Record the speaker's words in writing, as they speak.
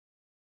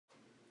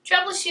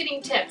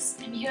Troubleshooting tips.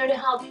 I'm here to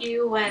help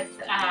you with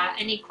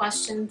any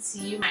questions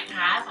you might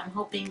have. I'm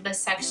hoping this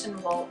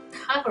section will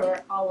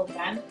cover all of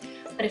them,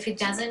 but if it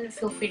doesn't,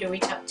 feel free to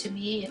reach out to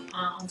me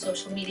on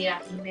social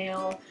media,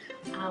 email,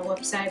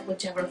 website,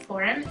 whichever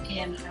forum,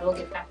 and I will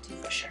get back to you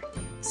for sure.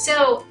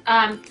 So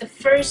the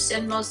first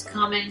and most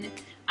common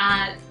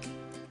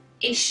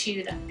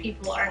issue that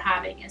people are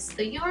having is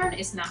the yarn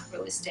is not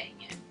really staying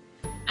in.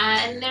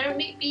 And there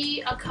may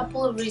be a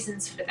couple of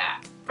reasons for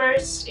that.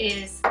 First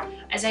is,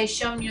 as I've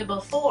shown you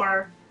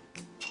before,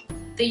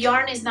 the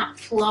yarn is not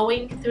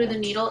flowing through the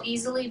needle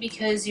easily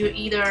because you're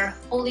either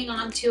holding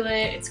on to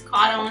it, it's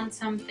caught on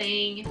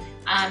something,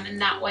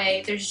 and that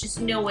way there's just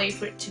no way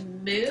for it to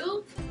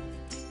move,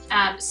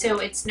 so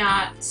it's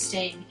not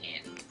staying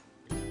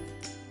in.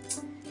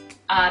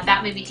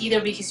 That may be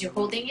either because you're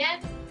holding it,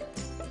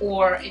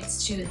 or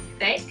it's too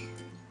thick,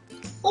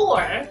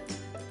 or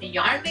the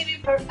yarn may be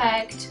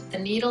perfect, the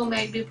needle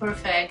may be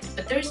perfect,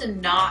 but there's a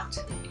knot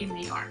in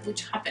the yarn,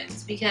 which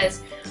happens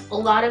because a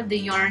lot of the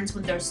yarns,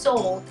 when they're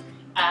sold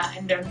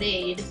and they're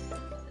made,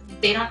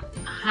 they don't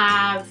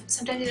have,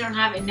 sometimes they don't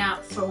have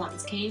enough for one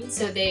skein,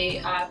 so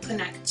they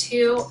connect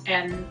two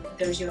and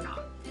there's your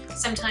knot.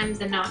 Sometimes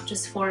the knot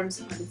just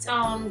forms on its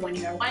own when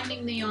you're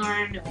winding the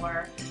yarn,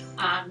 or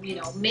you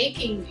know,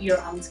 making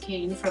your own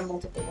skein from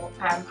multiple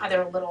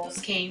other little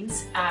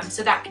skeins,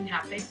 so that can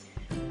happen.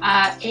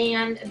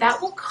 And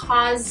that will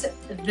cause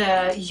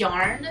the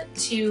yarn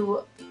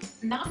to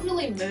not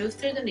really move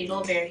through the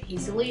needle very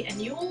easily,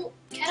 and you will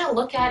kind of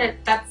look at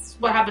it. That's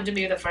what happened to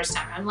me the first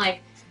time. I'm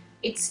like,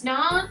 it's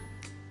not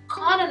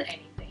caught on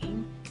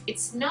anything,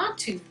 it's not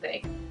too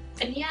thick,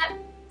 and yet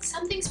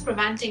something's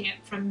preventing it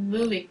from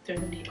moving through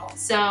the needle.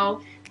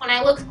 So when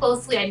I looked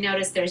closely, I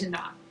noticed there's a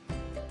knot.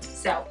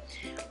 So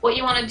what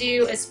you want to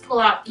do is pull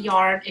out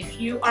yarn, if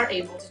you are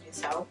able to do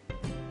so,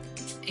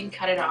 and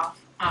cut it off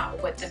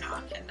with the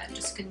knot, and then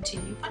just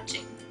continue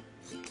punching.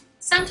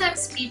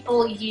 Sometimes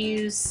people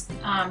use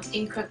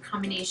incorrect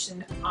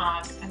combination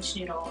of punch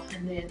needle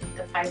and then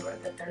the fiber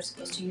that they're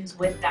supposed to use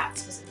with that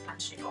specific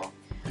punch needle.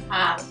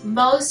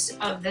 Most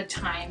of the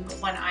time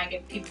when I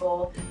get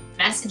people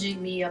messaging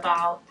me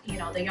about, you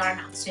know, the yarn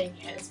not staying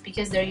in, it's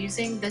because they're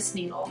using this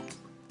needle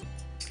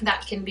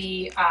that can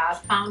be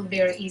found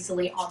very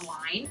easily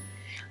online.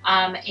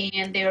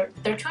 And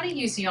they're trying to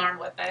use yarn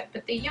with it,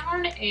 but the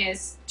yarn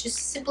is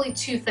just simply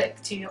too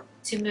thick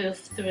to move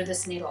through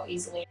this needle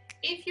easily.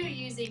 If you're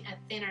using a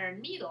thinner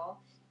needle,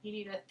 you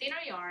need a thinner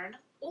yarn,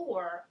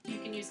 or you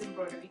can use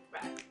embroidery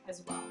thread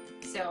as well.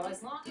 So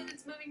as long as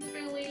it's moving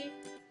freely,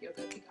 you're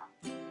good to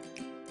go.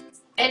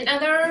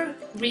 Another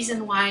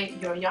reason why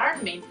your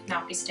yarn may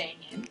not be staying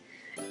in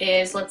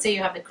is, let's say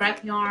you have the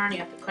correct yarn, you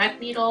have the correct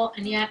needle,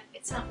 and yet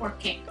it's not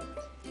working.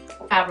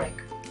 Fabric.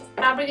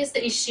 Fabric is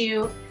the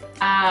issue.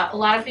 A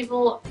lot of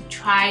people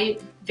try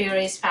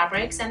various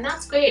fabrics, and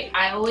that's great.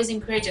 I always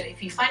encourage it.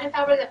 If you find a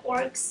fabric that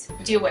works,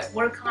 do it.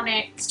 Work on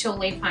it. It's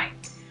totally fine.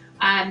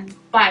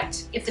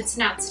 But if it's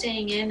not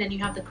staying in and you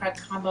have the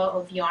correct combo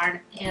of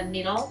yarn and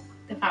needle,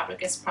 the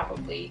fabric is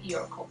probably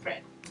your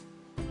culprit.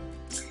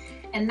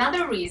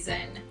 Another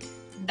reason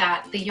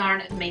that the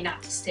yarn may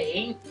not be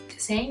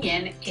staying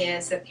in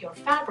is that your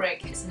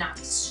fabric is not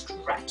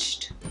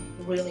stretched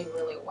really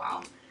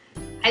well.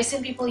 I've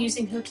seen people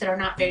using hoops that are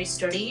not very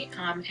sturdy,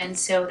 and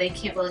so they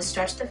can't really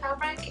stretch the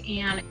fabric,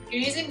 and if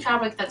you're using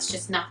fabric that's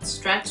just not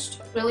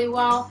stretched really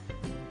well,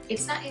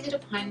 it's not easy to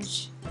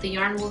punch. The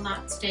yarn will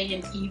not stay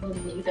in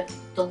evenly,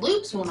 the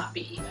loops will not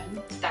be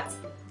even. That's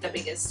the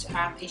biggest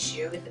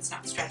issue if it's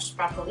not stretched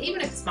properly. Even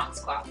if it's mox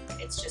cloth,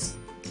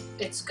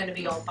 it's going to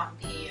be all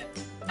bumpy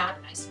and not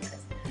a nice fit.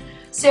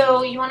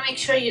 So you want to make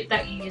sure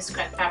that you use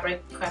correct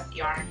fabric, correct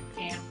yarn,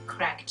 and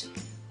correct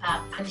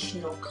punch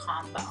needle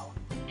combo,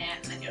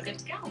 and then you're good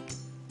to go.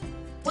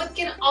 What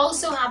can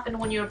also happen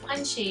when you're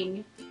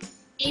punching,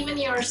 even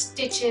your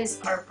stitches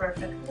are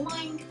perfect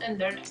length and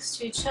they're next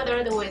to each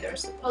other the way they're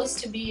supposed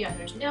to be, and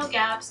there's no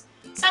gaps.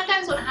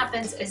 Sometimes what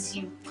happens is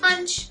you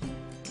punch,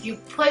 you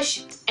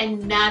push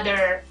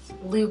another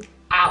loop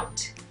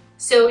out.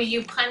 So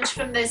you punch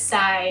from this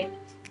side,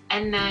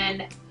 and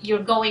then you're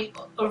going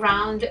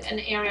around an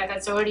area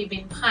that's already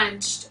been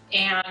punched,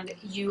 and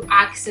you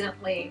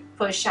accidentally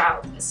push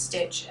out a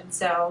stitch, and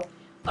so,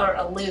 or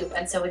a loop,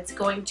 and so it's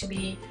going to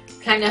be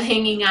kind of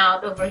hanging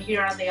out over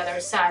here on the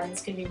other side, and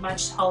it's going to be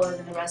much taller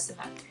than the rest of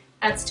it.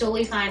 That's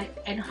totally fine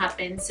and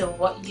happens. So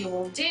what you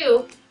will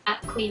do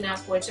at cleanup,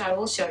 which I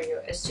will show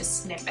you, is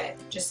just snip it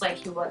just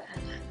like you would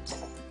an end.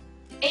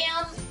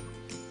 And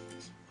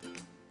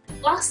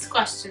last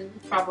question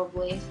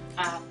probably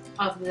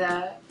of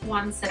the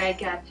ones that I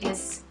get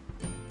is,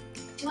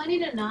 do I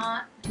need a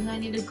knot? Do I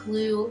need a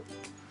glue?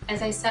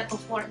 As I said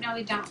before, no,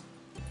 we don't.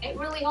 It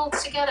really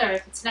holds together.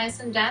 If it's nice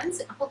and dense,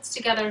 it holds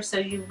together, so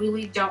you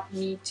really don't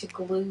need to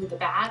glue the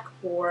back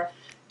or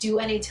do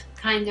any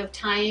kind of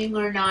tying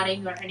or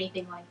knotting or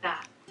anything like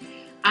that.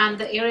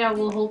 The area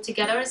will hold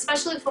together,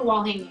 especially for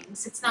wall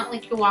hangings. It's not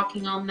like you're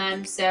walking on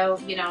them, so,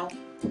 you know,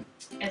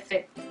 if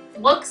it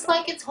looks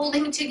like it's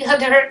holding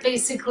together,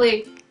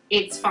 basically,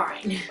 it's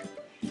fine.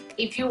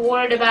 If you're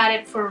worried about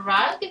it for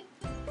rug,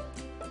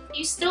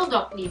 you still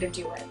don't need to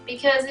do it,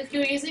 because if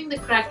you're using the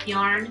correct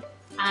yarn,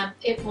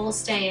 it will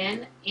stay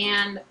in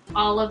and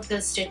all of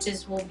the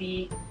stitches will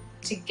be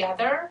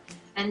together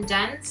and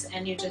dense,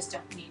 and you just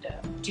don't need to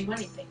do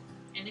anything,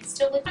 and it's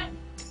totally fine.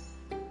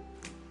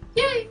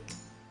 Yay!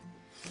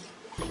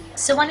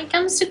 So when it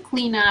comes to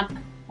cleanup,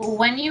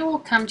 when you will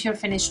come to your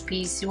finished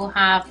piece, you will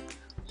have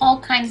all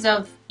kinds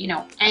of,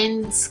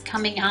 ends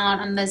coming out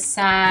on this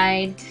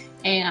side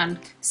and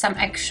some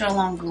extra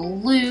long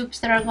loops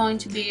that are going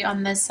to be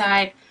on this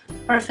side.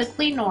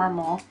 Perfectly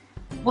normal.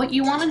 What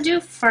you want to do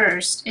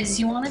first is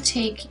you want to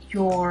take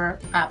your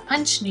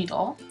punch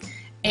needle,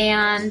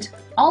 and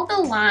all the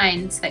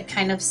lines that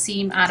kind of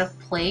seem out of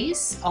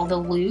place, all the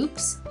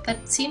loops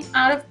that seem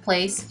out of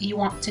place, you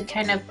want to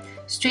kind of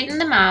straighten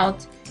them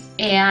out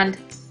and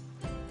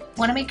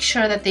want to make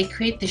sure that they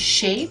create the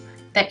shape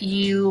that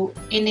you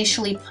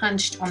initially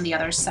punched on the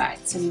other side.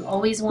 So you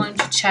always want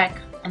to check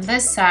on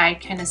this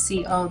side, kind of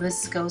see, oh,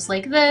 this goes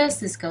like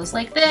this goes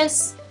like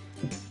this,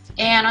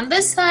 and on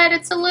this side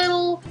it's a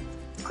little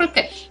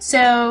crooked.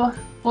 So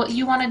what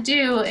you want to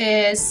do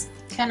is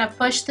kind of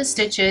push the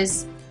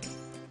stitches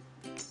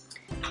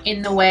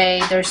in the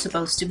way they're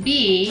supposed to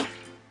be,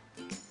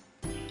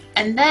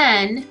 and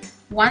then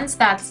once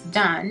that's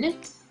done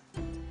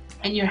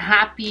and you're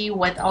happy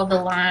with all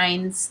the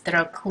lines that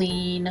are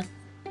clean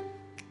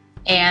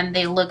and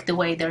they look the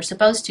way they're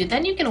supposed to,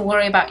 then you can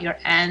worry about your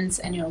ends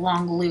and your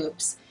long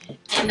loops.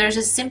 And there's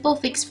a simple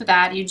fix for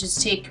that. You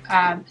just take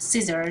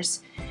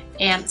scissors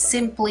and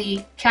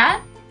simply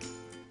cut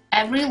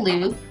every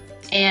loop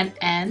and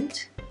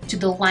end to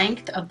the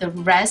length of the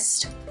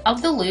rest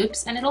of the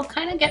loops, and it'll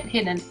kind of get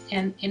hidden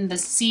in the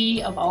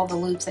sea of all the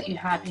loops that you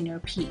have in your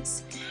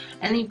piece.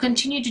 And you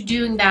continue to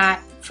doing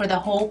that for the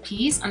whole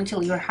piece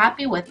until you're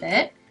happy with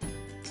it,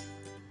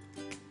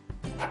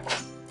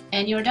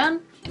 and you're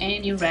done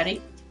and you're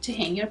ready to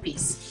hang your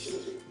piece.